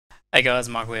Hey guys,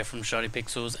 Michael here from Shoddy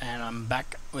and I'm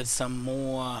back with some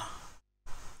more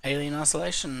Alien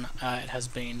Isolation. It has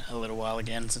been a little while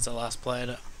again since I last played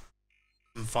it.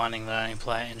 I'm finding that I only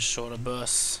play it in shorter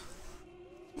bursts,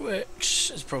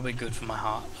 which is probably good for my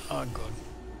heart. Oh good.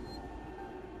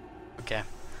 Okay,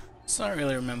 so I don't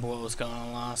really remember what was going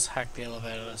on last. Hack the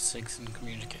elevator, 6 in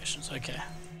communications. Okay.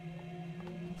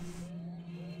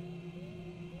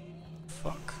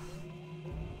 Fuck.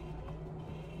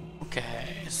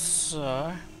 Okay,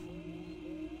 so...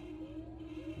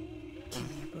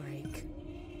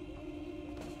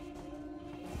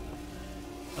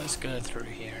 let's go through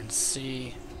here and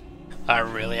see. I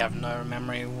really have no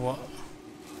memory what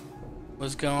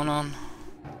was going on.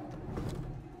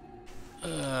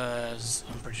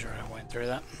 I'm pretty sure I went through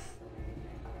that.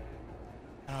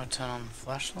 How do I turn on the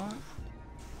flashlight?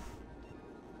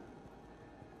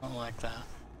 Not like that.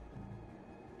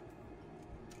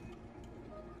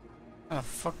 How the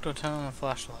fuck do I turn on the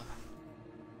flashlight?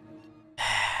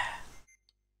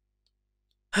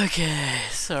 Okay,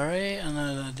 sorry, I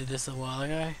know that I did this a while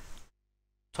ago.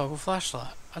 Toggle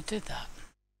flashlight, I did that.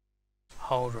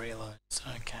 Hold reloads,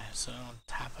 okay, so I'll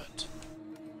tap it.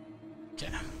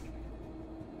 Okay.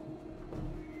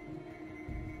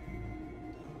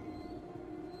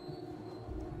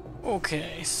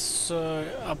 Okay, so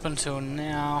up until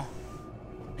now,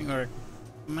 I think we're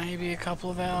maybe a couple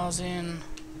of hours in.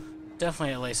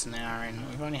 Definitely at least an hour in.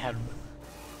 We've only had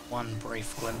one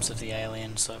brief glimpse of the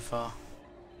alien so far.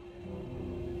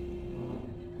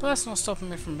 But that's not stopping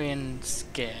me from being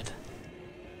scared.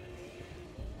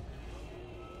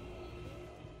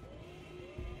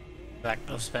 In fact,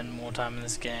 I've spent more time in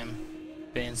this game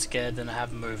being scared than I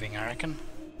have moving, I reckon.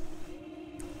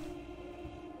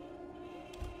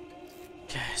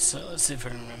 Okay, so let's see if I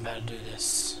can remember how to do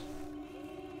this.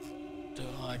 Do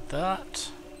it like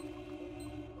that.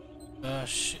 Oh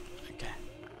shit, okay.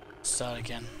 Start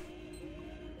again.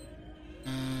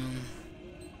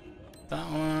 That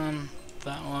one,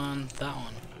 that one, that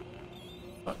one.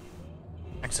 Oh,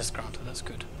 access granted, that's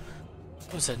good.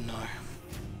 I said no.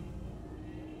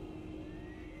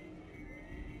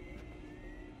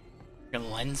 Got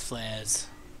lens flares.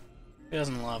 Who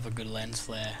doesn't love a good lens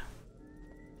flare?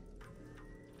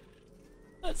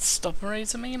 Let's stop and read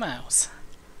some emails.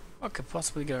 What could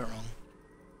possibly go wrong?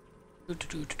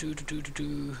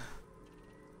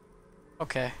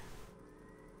 Okay.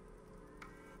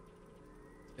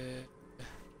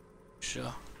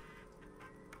 Sure.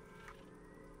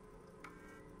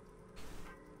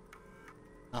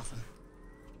 Nothing.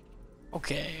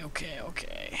 Okay.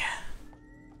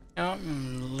 Now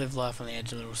live life on the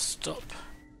edge a little. Stop.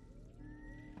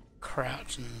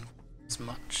 Crouch and as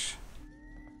much.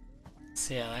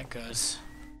 See how that goes.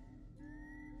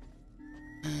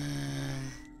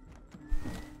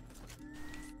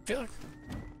 Feel like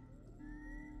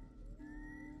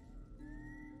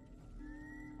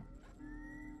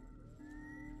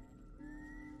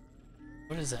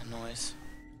what is that noise?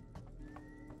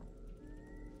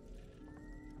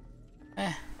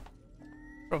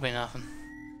 Probably nothing.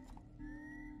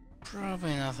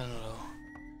 Probably nothing at all.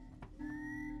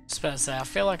 Just about to say, I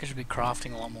feel like I should be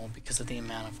crafting a lot more because of the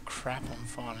amount of crap I'm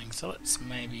finding, so let's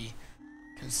maybe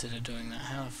consider doing that.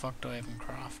 How the fuck do I even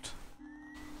craft?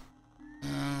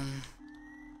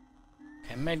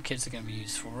 Okay, medkits are going to be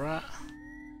useful, right?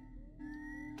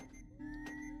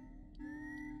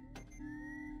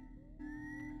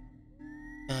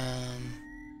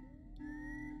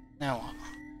 Now what?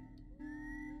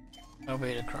 That'll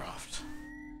be to craft.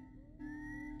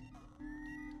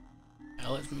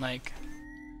 Now let's make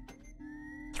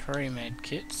 3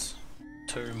 medkits,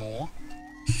 2 more.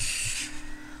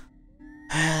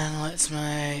 And let's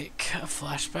make a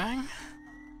flashbang.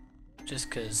 Just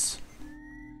because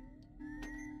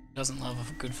doesn't love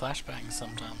a good flashbang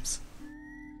sometimes.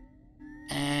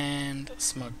 And a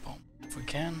smoke bomb if we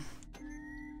can.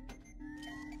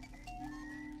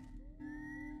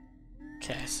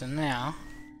 Okay, so now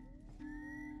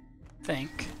I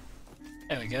think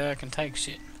there we go, I can take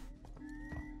shit.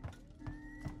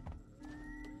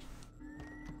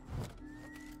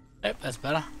 Yep, that's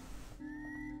better.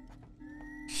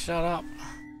 Shut up.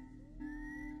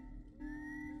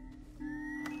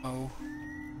 Oh.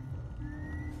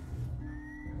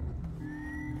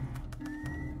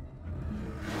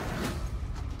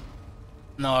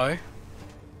 No.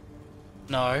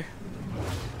 No.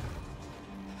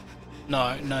 No.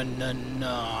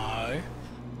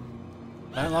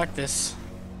 I don't like this.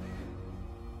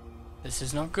 This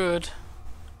is not good.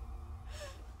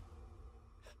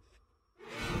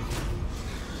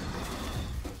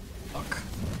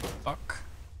 Fuck.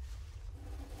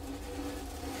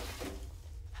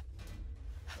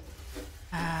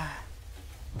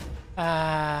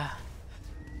 Ah.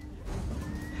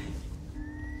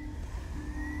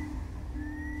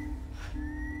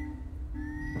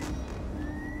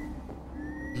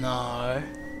 No.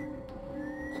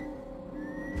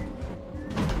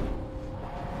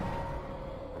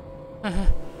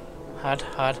 Hide,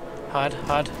 hide, hide,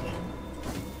 hide.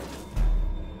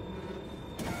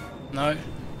 No.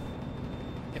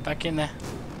 Get back in there.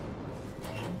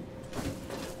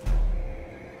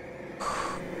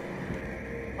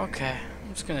 Okay,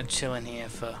 I'm just gonna chill in here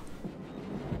for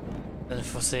the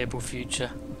foreseeable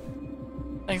future.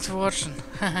 Thanks for watching.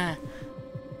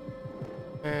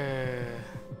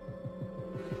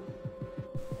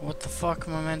 What the fuck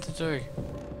am I meant to do?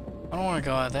 I don't want to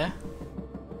go out there.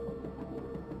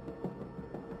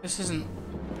 This isn't...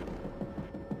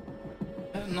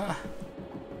 No.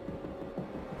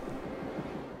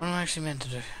 What am I actually meant to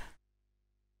do?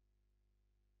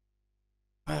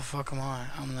 Where the fuck am I?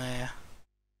 I'm there.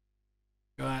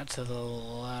 Go out to the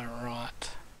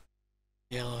right.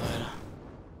 The elevator.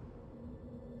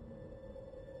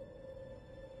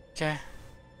 Okay.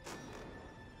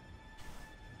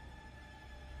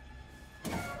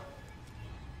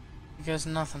 It goes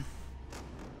nothing.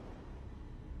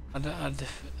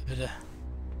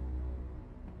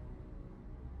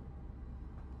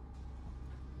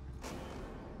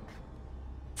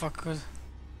 Fuck with.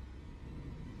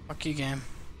 Fuck you, game.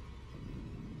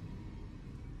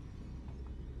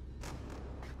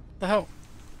 The hell?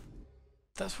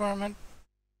 That's where I meant.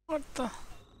 What the?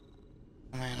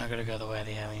 I mean, I gotta go the way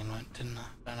the alien went, didn't I?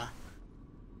 Don't I?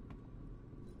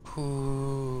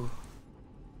 Ooh.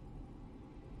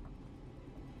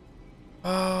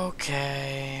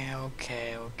 Okay.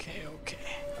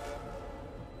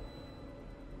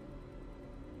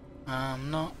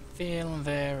 I'm not feeling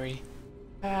very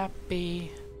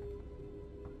happy.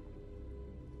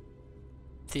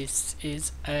 This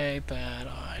is a bad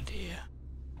idea.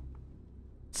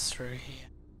 It's through here.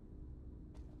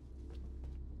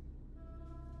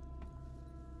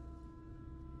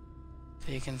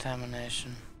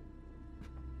 Decontamination.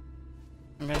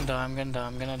 I'm gonna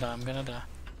die.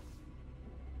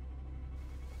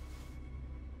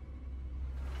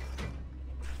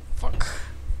 Fuck.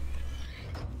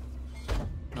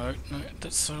 No,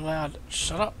 that's so loud.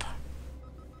 Shut up.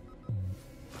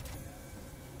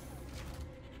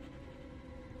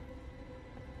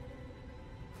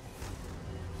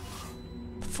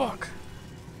 Fuck.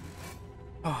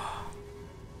 Oh.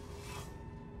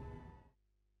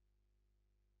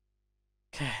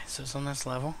 Okay, so it's on this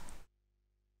level.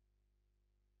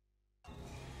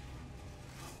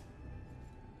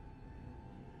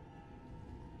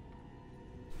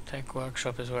 Tech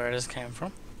workshop is where it just came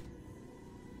from.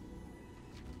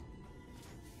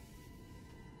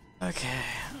 Okay,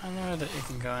 I know that you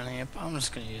can go in here, but I'm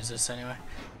just gonna use this anyway.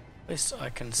 At least I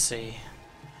can see.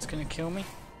 It's gonna kill me.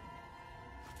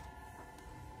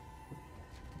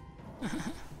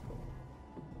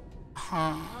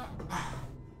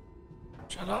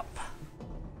 Shut up.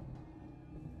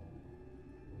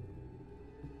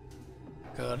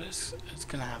 God, it's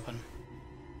gonna happen.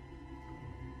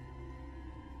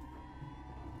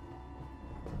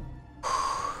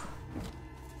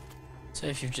 So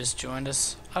if you've just joined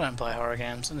us, I don't play horror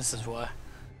games, and this is why.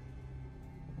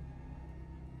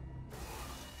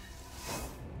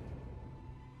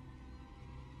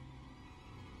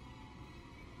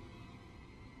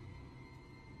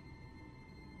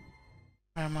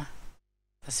 Where am I?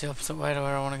 That's the opposite way to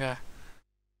where I want to go.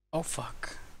 Oh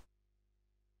fuck.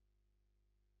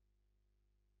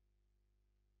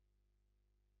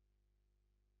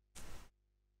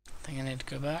 I think I need to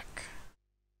go back.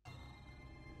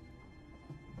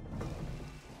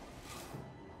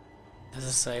 There's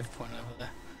a save point over there.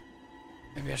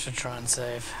 Maybe I should try and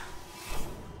save.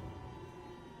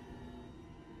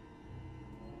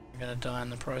 I'm gonna die in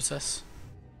the process.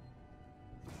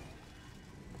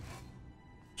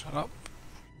 Shut up.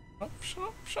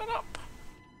 Shut up.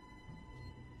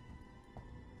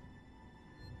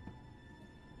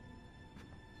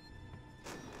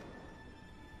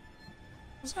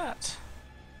 What's that?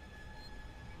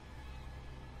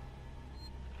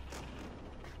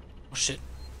 Oh shit.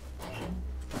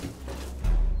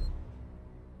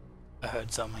 I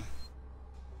heard something.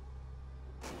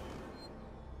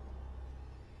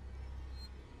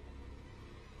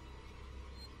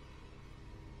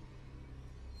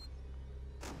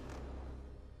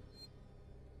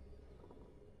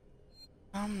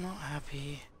 I'm not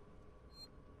happy.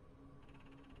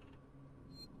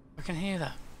 I can hear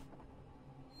that.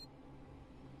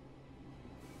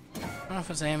 I don't know if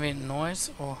it's ambient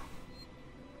noise or...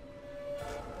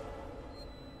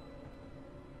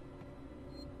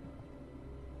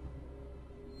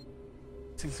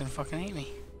 Thing's gonna fucking eat me.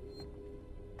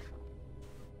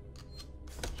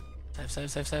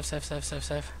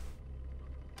 Save.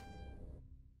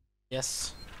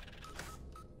 Yes.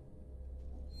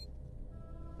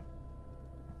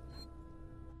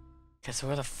 Okay, so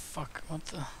where the fuck? What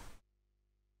the?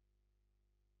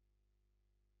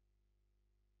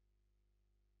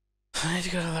 I need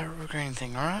to go to that green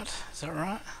thing, alright? Is that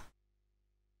right?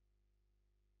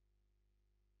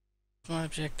 What's my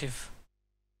objective?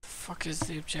 The fuck is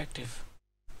the objective?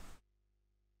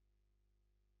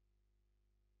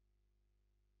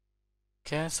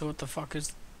 Okay, so what the fuck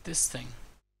is this thing?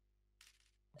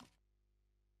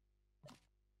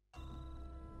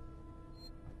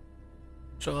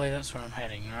 Surely that's where I'm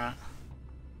heading, right?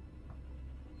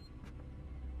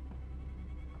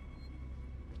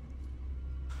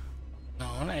 No,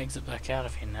 I want to exit back out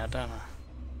of here now, don't I?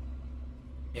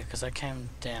 Yeah, because I came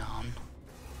down.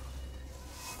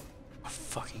 Oh,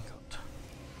 fucking god.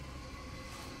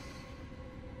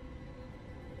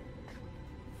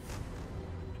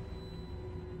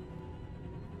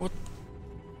 What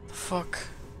the fuck?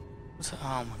 What's that?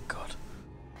 Oh my god.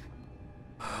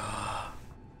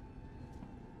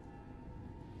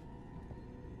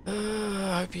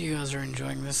 I hope you guys are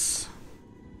enjoying this.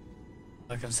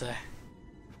 I can say.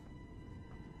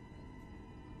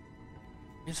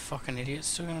 Is fucking idiot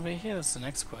still gonna be here? That's the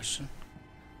next question.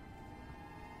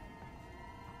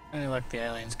 Only like the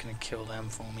alien's gonna kill them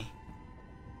for me.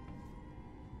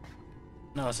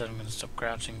 No, I said I'm gonna stop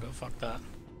crouching, but fuck that.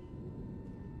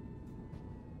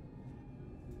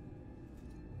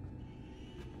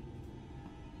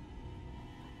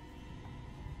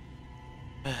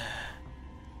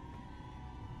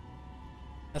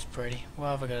 That's pretty.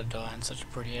 Why have I gotta die in such a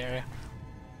pretty area?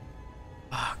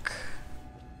 Fuck.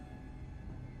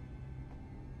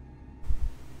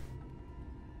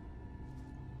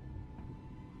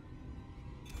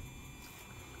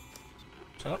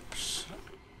 Shut up.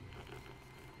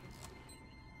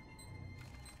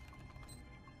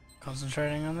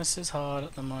 Concentrating on this is hard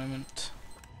at the moment.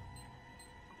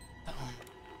 That one.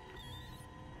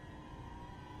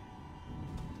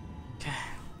 Okay.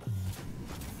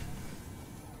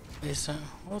 Please don't.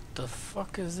 What the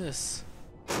fuck is this?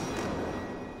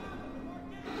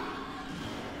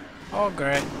 Oh,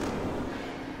 great.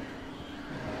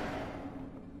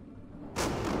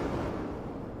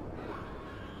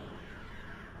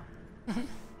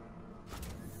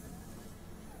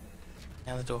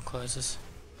 Now the door closes.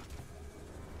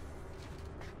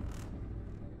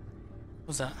 What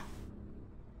was that?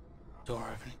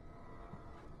 Door opening.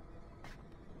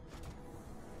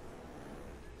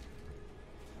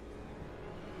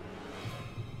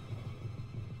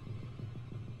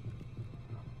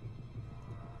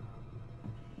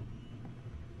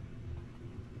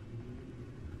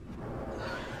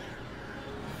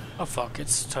 Oh fuck,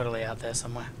 it's totally out there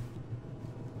somewhere.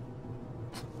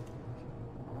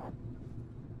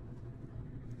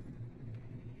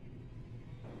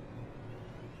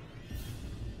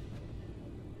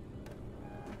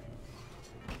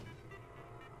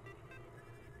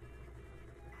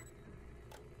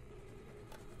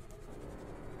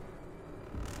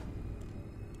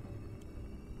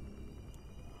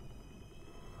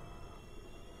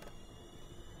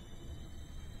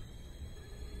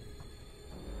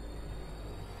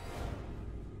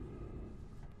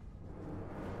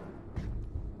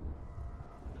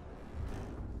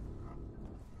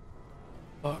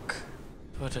 Fuck.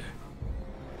 What do I do?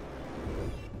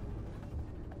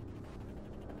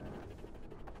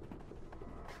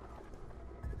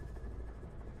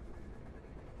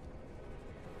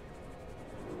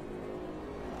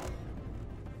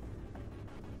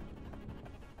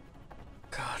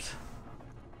 God.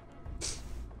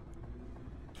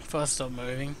 If I stop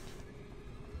moving,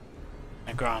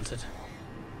 and granted,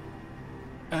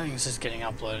 I think it's just getting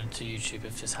uploaded to YouTube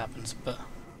if this happens, but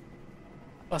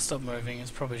if I stop moving,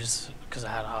 it's probably just because I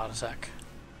had a heart attack.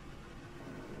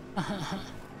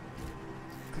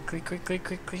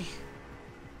 Quickly.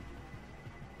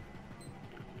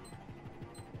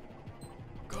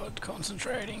 God,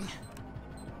 concentrating.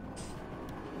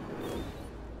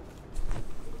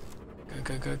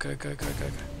 Go.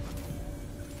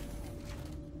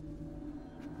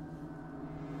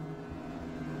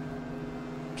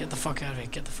 Get the fuck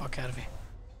out of here.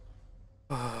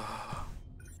 Oh.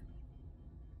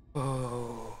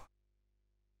 Oh.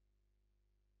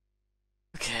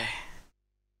 Okay.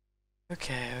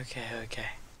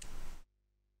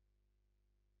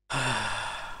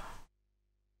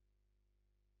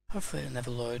 Hopefully it never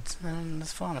loads, and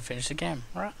that's fine, I finished the game,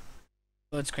 alright?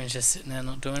 Load screen's just sitting there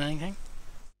not doing anything.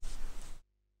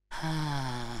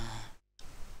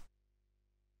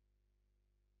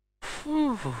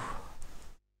 Whew.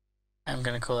 I'm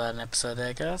gonna call that an episode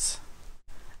there, guys.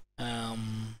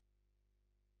 I'm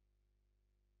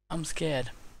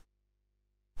scared.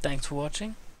 Thanks for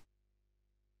watching.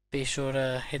 Be sure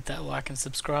to hit that like and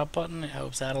subscribe button, it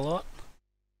helps out a lot.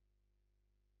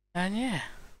 And yeah,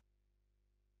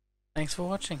 thanks for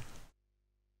watching.